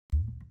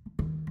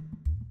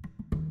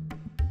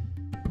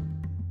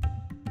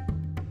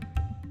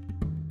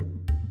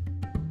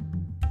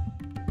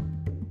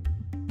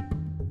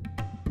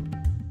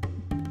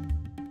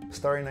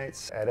Starry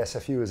Nights at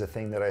SFU is a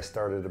thing that I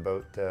started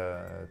about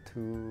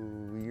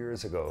 2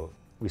 years ago.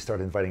 We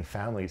started inviting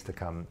families to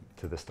come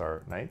to the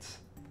Star Nights.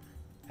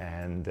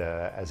 And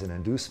as an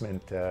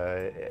inducement,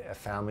 a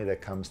family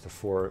that comes to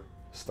 4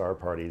 star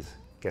parties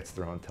gets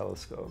their own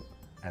telescope.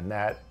 And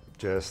that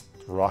just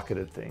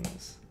rocketed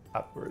things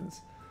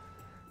upwards.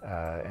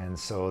 And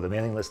so the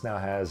mailing list now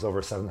has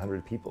over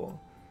 700 people.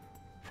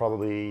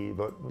 Probably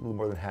about a little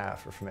more than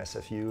half are from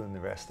SFU and the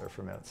rest are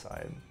from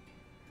outside.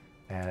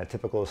 And a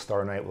typical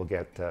Star Night will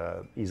get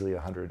easily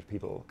 100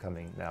 people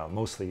coming now,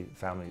 mostly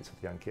families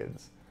with young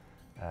kids.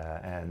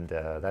 And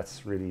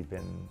that's really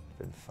been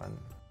fun.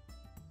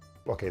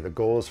 Okay, the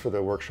goals for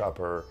the workshop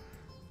are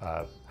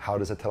how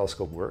does a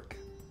telescope work?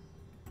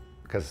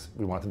 Because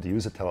we want them to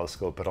use a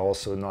telescope, but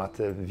also not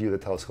to view the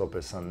telescope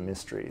as some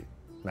mystery,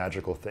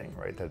 magical thing,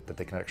 right? That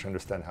they can actually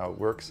understand how it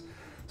works.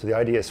 So the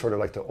idea is sort of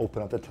like to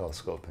open up the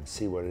telescope and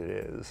see what it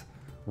is,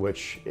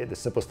 which the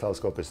simplest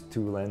telescope is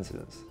 2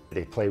 lenses.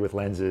 They play with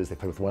lenses, they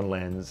play with 1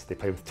 lens, they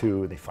play with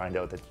 2, and they find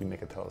out that you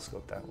make a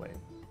telescope that way.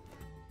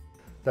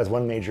 That's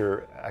one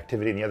major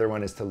activity, and the other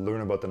one is to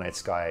learn about the night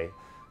sky,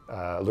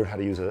 learn how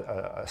to use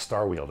a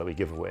star wheel that we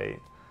give away.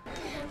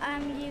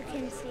 You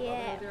can see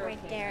it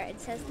right there. It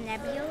says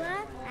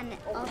nebula, and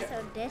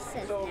also this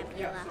says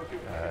nebula.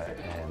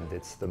 And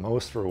it's the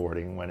most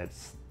rewarding when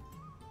it's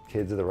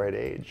kids of the right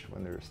age,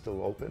 when they're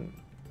still open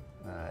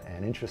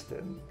and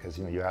interested, because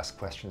you ask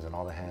questions and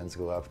all the hands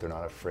go up. They're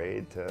not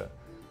afraid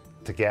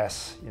to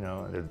guess.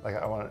 Like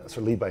I want to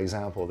sort of lead by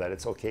example that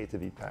it's okay to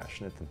be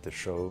passionate and to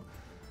show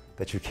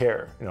that you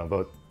care,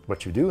 about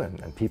what you do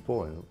and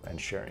people and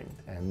sharing.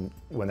 And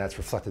when that's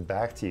reflected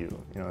back to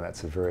you,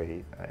 that's a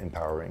very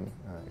empowering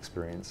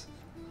experience.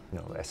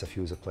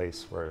 SFU is a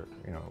place where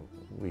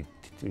we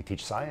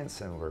teach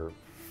science and we're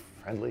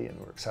friendly and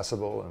we're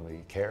accessible and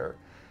we care,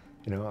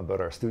 about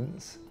our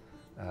students,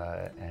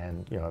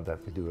 and that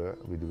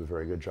we do a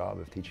very good job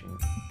of teaching.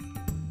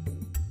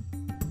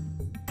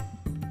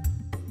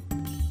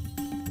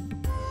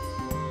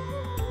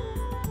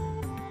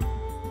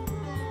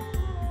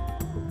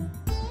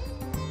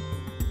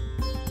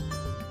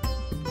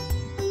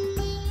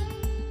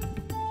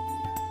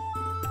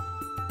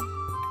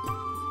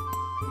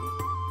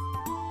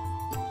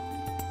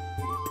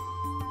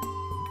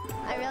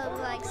 I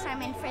really like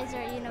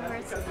Fraser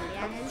University,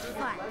 and it's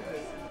fun.